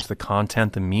dreams, the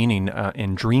content, the meaning,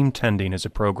 and Dream Tending is a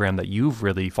program that you've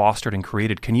really fostered and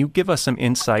created. Can you give us some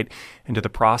insight into the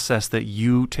process that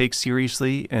you take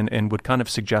seriously and would kind of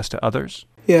suggest to others?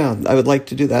 Yeah, I would like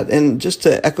to do that. And just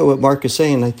to echo what Mark is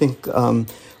saying, I think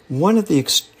one of the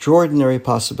extraordinary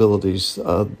possibilities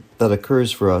that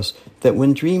occurs for us, that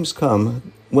when dreams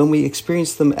come, when we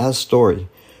experience them as story,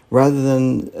 rather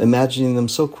than imagining them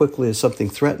so quickly as something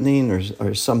threatening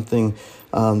or something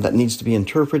that needs to be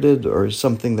interpreted or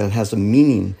something that has a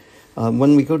meaning.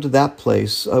 When we go to that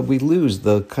place, we lose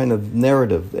the kind of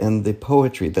narrative and the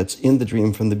poetry that's in the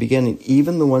dream from the beginning,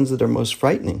 even the ones that are most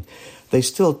frightening. They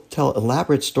still tell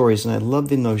elaborate stories, and I love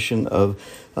the notion of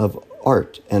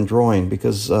art and drawing,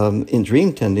 because in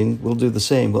dream tending, we'll do the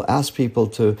same. We'll ask people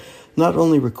to not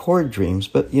only record dreams,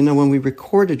 but, when we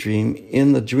record a dream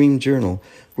in the dream journal,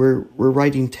 we're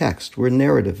writing text, we're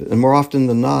narrative, and more often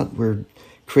than not, we're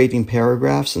creating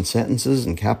paragraphs and sentences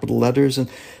and capital letters. And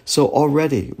so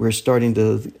already we're starting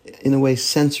to, in a way,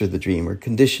 censor the dream or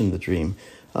condition the dream.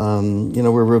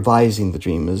 We're revising the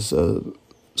dream, as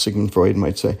Sigmund Freud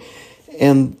might say.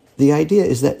 And the idea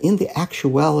is that in the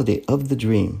actuality of the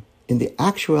dream, in the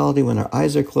actuality when our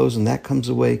eyes are closed and that comes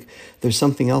awake, there's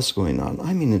something else going on.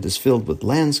 I mean, it is filled with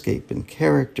landscape and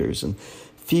characters and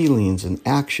feelings and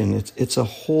action. It's a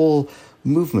whole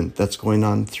movement that's going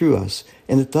on through us.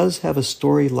 And it does have a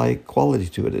story-like quality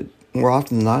to it. It more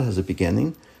often than not has a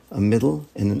beginning, a middle,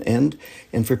 and an end.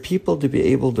 And for people to be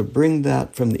able to bring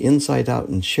that from the inside out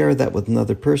and share that with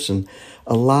another person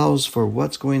allows for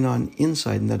what's going on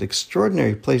inside in that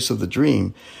extraordinary place of the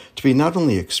dream to be not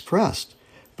only expressed,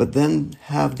 but then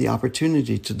have the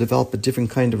opportunity to develop a different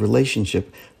kind of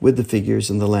relationship with the figures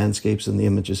and the landscapes and the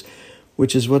images,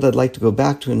 which is what I'd like to go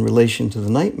back to in relation to the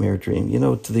nightmare dream.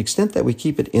 To the extent that we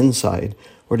keep it inside,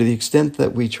 or to the extent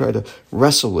that we try to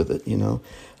wrestle with it,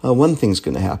 one thing's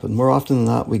going to happen. More often than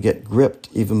not, we get gripped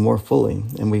even more fully,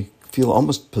 and we feel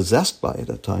almost possessed by it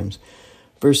at times,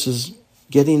 versus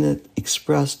getting it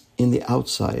expressed in the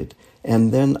outside.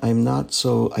 And then I'm not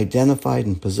so identified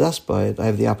and possessed by it. I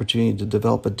have the opportunity to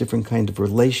develop a different kind of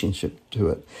relationship to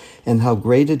it. And how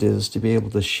great it is to be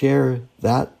able to share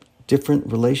that different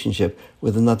relationship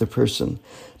with another person,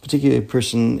 particularly a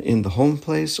person in the home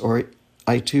place, or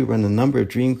I too run a number of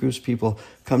dream groups. People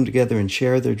come together and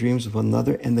share their dreams with one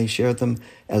another, and they share them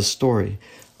as story.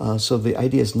 So the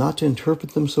idea is not to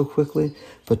interpret them so quickly,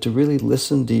 but to really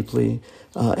listen deeply.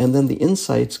 And then the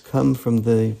insights come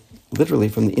literally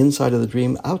from the inside of the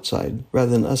dream outside.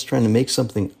 Rather than us trying to make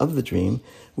something of the dream,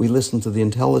 we listen to the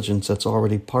intelligence that's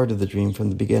already part of the dream from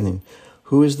the beginning.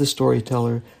 Who is the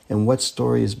storyteller, and what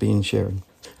story is being shared?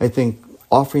 I think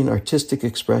offering artistic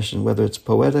expression, whether it's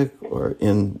poetic or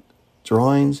in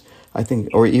drawings,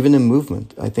 or even in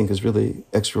movement, I think is really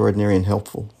extraordinary and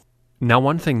helpful. Now,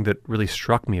 one thing that really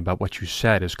struck me about what you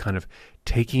said is kind of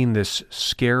taking this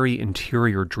scary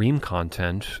interior dream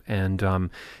content and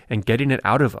getting it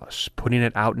out of us, putting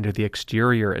it out into the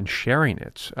exterior and sharing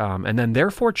it, and then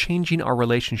therefore changing our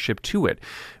relationship to it,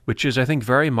 which is, I think,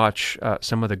 very much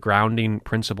some of the grounding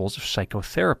principles of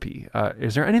psychotherapy.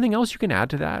 Is there anything else you can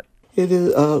add to that? It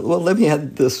is. Let me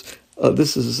add this.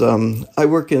 This is, I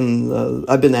work in,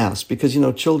 I've been asked, because,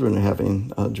 children are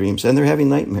having dreams, and they're having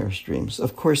nightmarish dreams.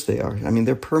 Of course they are. I mean,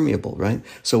 they're permeable, right?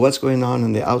 So what's going on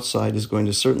in the outside is going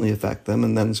to certainly affect them,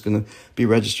 and then it's going to be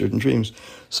registered in dreams.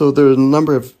 So there are a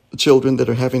number of children that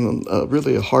are having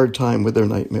really a hard time with their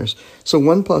nightmares. So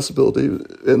one possibility,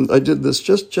 and I did this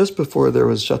just before there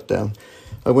was shutdown,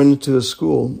 I went into a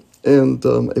school, and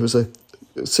it was a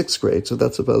 6th grade, so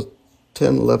that's about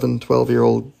 10, 11,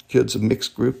 12-year-old kids, a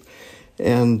mixed group.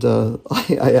 And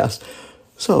I asked,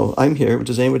 so I'm here,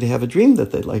 does anybody have a dream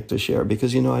that they'd like to share?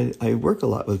 Because, I work a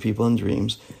lot with people in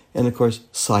dreams. And, of course,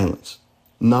 silence.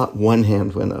 Not one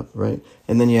hand went up, right?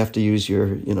 And then you have to use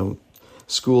your,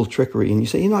 school trickery. And you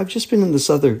say, I've just been in this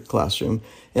other classroom,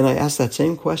 and I asked that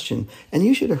same question. And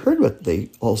you should have heard what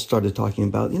they all started talking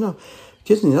about.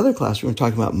 Kids in the other classroom were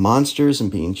talking about monsters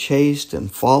and being chased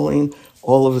and falling.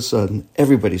 All of a sudden,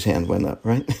 everybody's hand went up,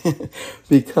 right?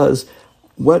 Because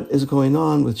what is going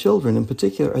on with children in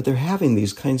particular are they're having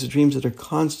these kinds of dreams that are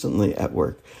constantly at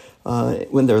work.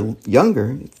 When they're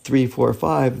younger, 3, 4,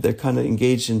 5, they're kind of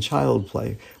engaged in child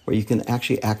play, where you can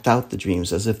actually act out the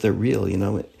dreams as if they're real,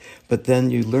 But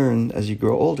then you learn, as you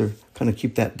grow older, kind of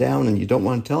keep that down, and you don't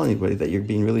want to tell anybody that you're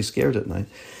being really scared at night.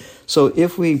 So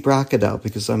if we bracket out,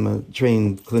 because I'm a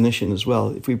trained clinician as well,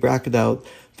 if we bracket out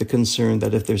the concern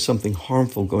that if there's something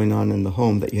harmful going on in the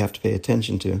home that you have to pay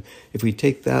attention to, if we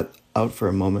take that out for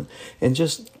a moment and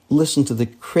just listen to the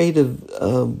creative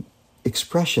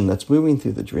expression that's moving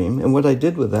through the dream. And what I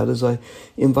did with that is I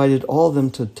invited all of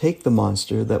them to take the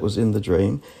monster that was in the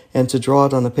dream and to draw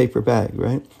it on a paper bag,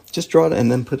 right? Just draw it and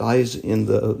then put eyes in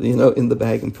the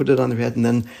bag and put it on their head and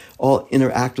then all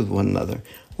interact with one another.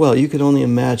 Well, you could only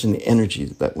imagine the energy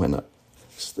that went up.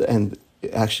 And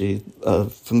actually,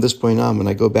 from this point on, when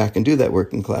I go back and do that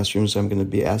work in classrooms, I'm going to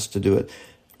be asked to do it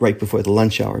right before the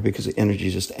lunch hour because the energy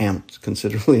is just amped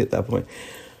considerably at that point.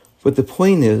 But the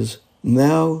point is,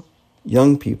 now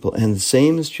young people, and the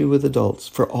same is true with adults,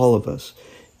 for all of us,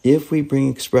 if we bring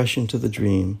expression to the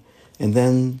dream and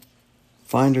then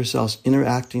find ourselves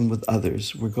interacting with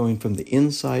others, we're going from the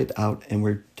inside out and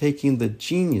we're taking the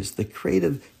genius, the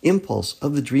creative impulse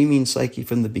of the dreaming psyche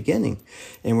from the beginning.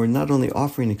 And we're not only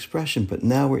offering expression, but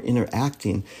now we're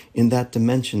interacting in that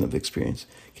dimension of experience.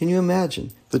 Can you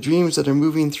imagine the dreams that are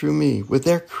moving through me with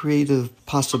their creative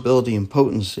possibility and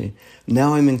potency?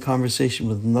 Now I'm in conversation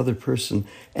with another person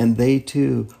and they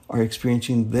too are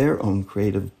experiencing their own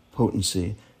creative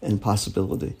potency and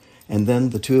possibility. And then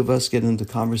the two of us get into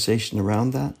conversation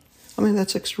around that. I mean,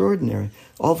 that's extraordinary.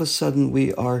 All of a sudden,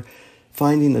 we are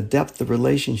finding a depth of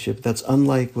relationship that's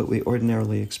unlike what we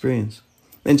ordinarily experience.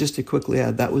 And just to quickly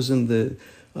add, that was in the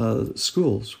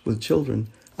schools with children.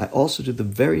 I also do the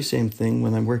very same thing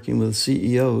when I'm working with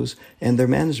CEOs and their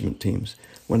management teams.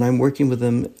 When I'm working with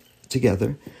them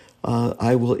together,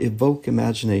 I will evoke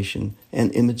imagination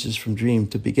and images from dream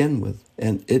to begin with.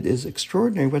 And it is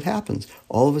extraordinary what happens.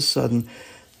 All of a sudden,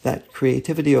 that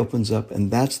creativity opens up, and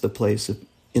that's the place of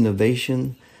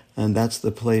innovation, and that's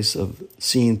the place of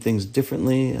seeing things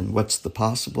differently and what's the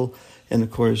possible. And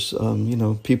of course,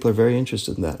 people are very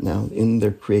interested in that now, in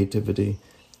their creativity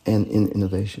and in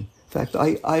innovation. In fact,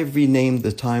 I've renamed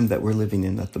the time that we're living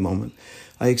in at the moment.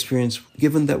 I experience,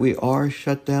 given that we are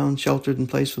shut down, sheltered in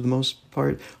place for the most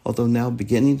part, although now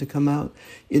beginning to come out,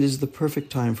 it is the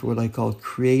perfect time for what I call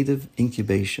creative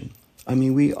incubation. I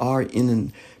mean, we are in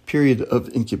a period of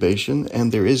incubation,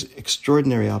 and there is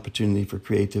extraordinary opportunity for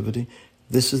creativity.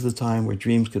 This is the time where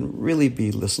dreams can really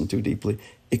be listened to deeply,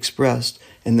 expressed,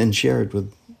 and then shared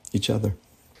with each other.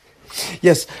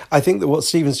 Yes, I think that what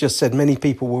Stephen's just said, many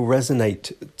people will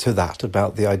resonate to that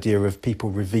about the idea of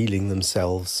people revealing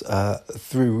themselves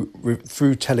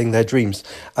through telling their dreams.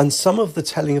 And some of the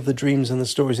telling of the dreams and the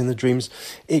stories in the dreams,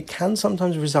 it can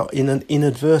sometimes result in an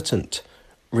inadvertent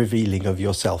revealing of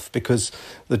yourself because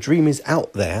the dream is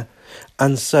out there,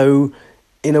 and so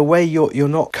in a way you're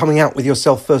not coming out with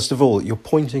yourself first of all. You're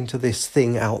pointing to this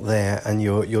thing out there and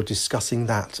you're discussing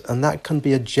that, and that can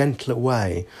be a gentler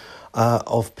way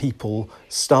of people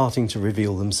starting to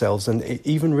reveal themselves, and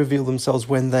even reveal themselves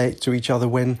to each other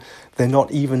when they're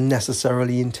not even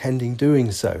necessarily intending doing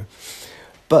so.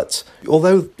 But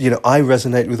although, I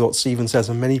resonate with what Stephen says,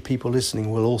 and many people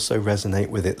listening will also resonate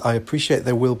with it, I appreciate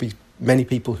there will be many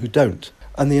people who don't.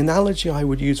 And the analogy I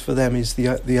would use for them is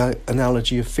the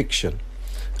analogy of fiction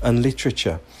and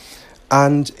literature.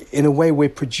 And in a way, we're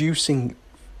producing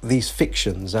these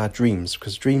fictions, our dreams,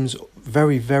 because dreams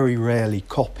very, very rarely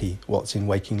copy what's in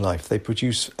waking life. They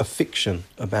produce a fiction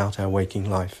about our waking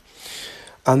life.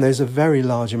 And there's a very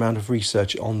large amount of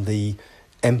research on the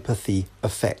empathy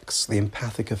effects, the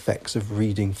empathic effects of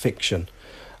reading fiction,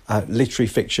 literary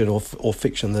fiction or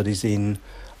fiction that is in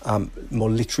more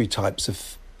literary types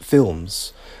of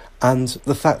films, and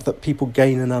the fact that people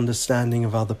gain an understanding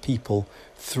of other people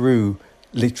through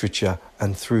literature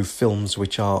and through films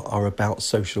which are about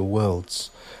social worlds.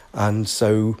 And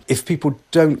so if people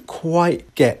don't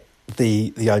quite get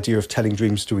the idea of telling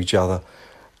dreams to each other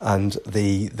and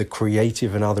the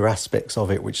creative and other aspects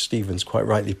of it, which Stephen's quite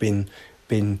rightly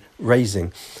been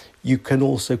raising, you can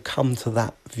also come to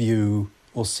that view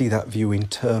or see that view in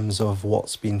terms of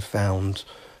what's been found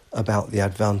about the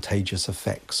advantageous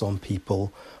effects on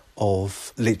people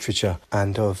of literature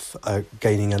and of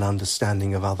gaining an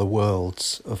understanding of other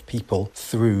worlds of people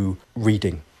through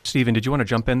reading. Stephen, did you want to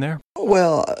jump in there?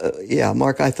 Well, yeah,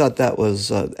 Mark, I thought that was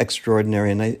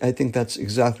extraordinary, and I think that's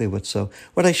exactly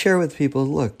what I share with people.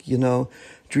 Look,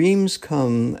 dreams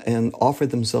come and offer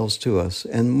themselves to us,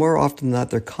 and more often than not,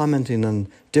 they're commenting on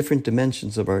different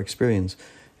dimensions of our experience.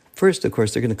 First, of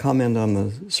course, they're going to comment on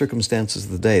the circumstances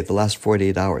of the day, the last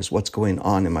 48 hours, what's going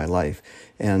on in my life.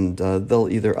 And they'll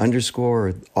either underscore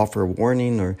or offer a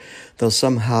warning, or they'll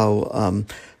somehow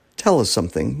tell us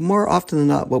something. More often than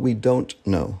not, what we don't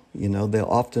know. They'll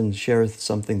often share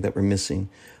something that we're missing.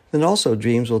 Then also,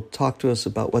 dreams will talk to us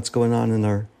about what's going on in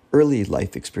our early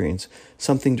life experience.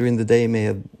 Something during the day may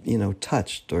have,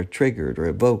 touched or triggered or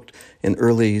evoked an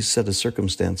early set of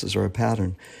circumstances or a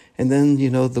pattern. And then,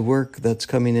 the work that's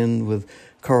coming in with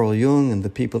Carl Jung and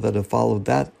the people that have followed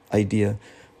that idea,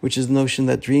 which is the notion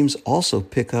that dreams also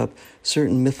pick up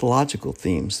certain mythological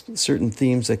themes, certain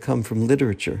themes that come from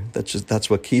literature. That's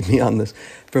what keyed me on this,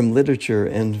 from literature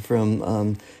and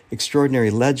from extraordinary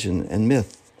legend and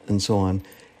myth and so on.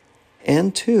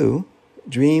 And two,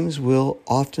 dreams will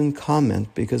often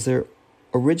comment because they're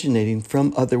originating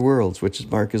from other worlds, which,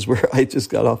 Mark, is where I just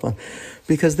got off on,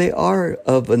 because they are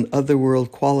of an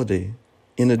otherworld quality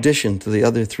in addition to the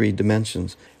other three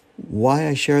dimensions. Why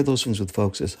I share those things with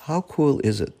folks is how cool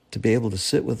is it to be able to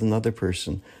sit with another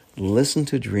person, listen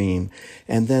to dream,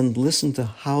 and then listen to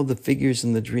how the figures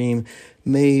in the dream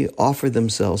may offer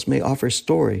themselves, may offer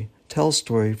story, tell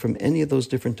story from any of those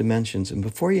different dimensions. And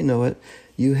before you know it,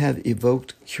 you have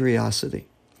evoked curiosity.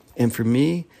 And for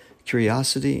me,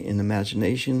 curiosity and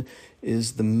imagination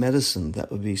is the medicine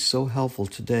that would be so helpful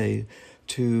today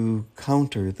to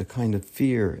counter the kind of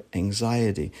fear,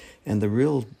 anxiety, and the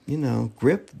real,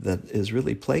 grip that is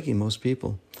really plaguing most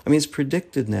people. I mean, it's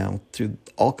predicted now through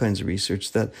all kinds of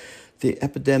research that the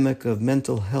epidemic of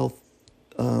mental health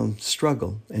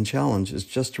struggle and challenge is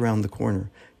just around the corner,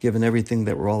 given everything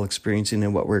that we're all experiencing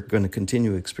and what we're going to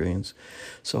continue to experience.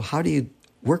 So how do you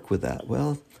work with that?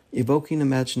 Well, evoking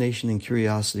imagination and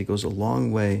curiosity goes a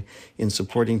long way in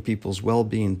supporting people's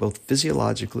well-being, both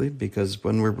physiologically, because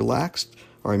when we're relaxed,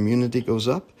 our immunity goes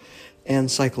up,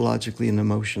 and psychologically and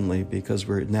emotionally, because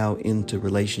we're now into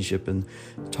relationship and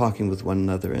talking with one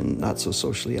another and not so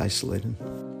socially isolated.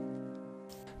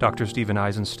 Dr. Stephen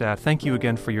Eisenstadt, thank you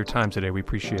again for your time today. We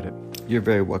appreciate it. You're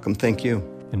very welcome. Thank you.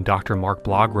 And Dr. Mark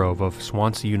Blagrove of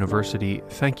Swansea University,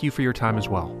 thank you for your time as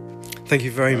well. Thank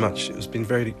you very much. It's been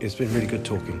really good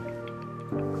talking.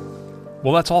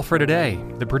 Well, that's all for today.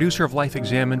 The producer of Life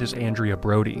Examined is Andrea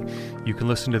Brody. You can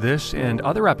listen to this and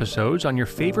other episodes on your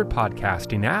favorite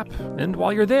podcasting app. And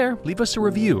while you're there, leave us a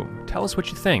review. Tell us what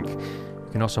you think. You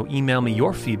can also email me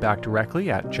your feedback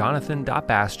directly at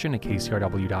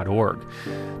jonathan.bastian@kcrw.org.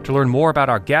 To learn more about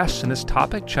our guests and this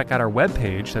topic, check out our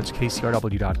webpage. That's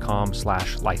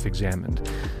kcrw.com/lifeexamined.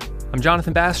 I'm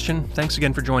Jonathan Bastian. Thanks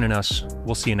again for joining us.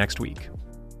 We'll see you next week.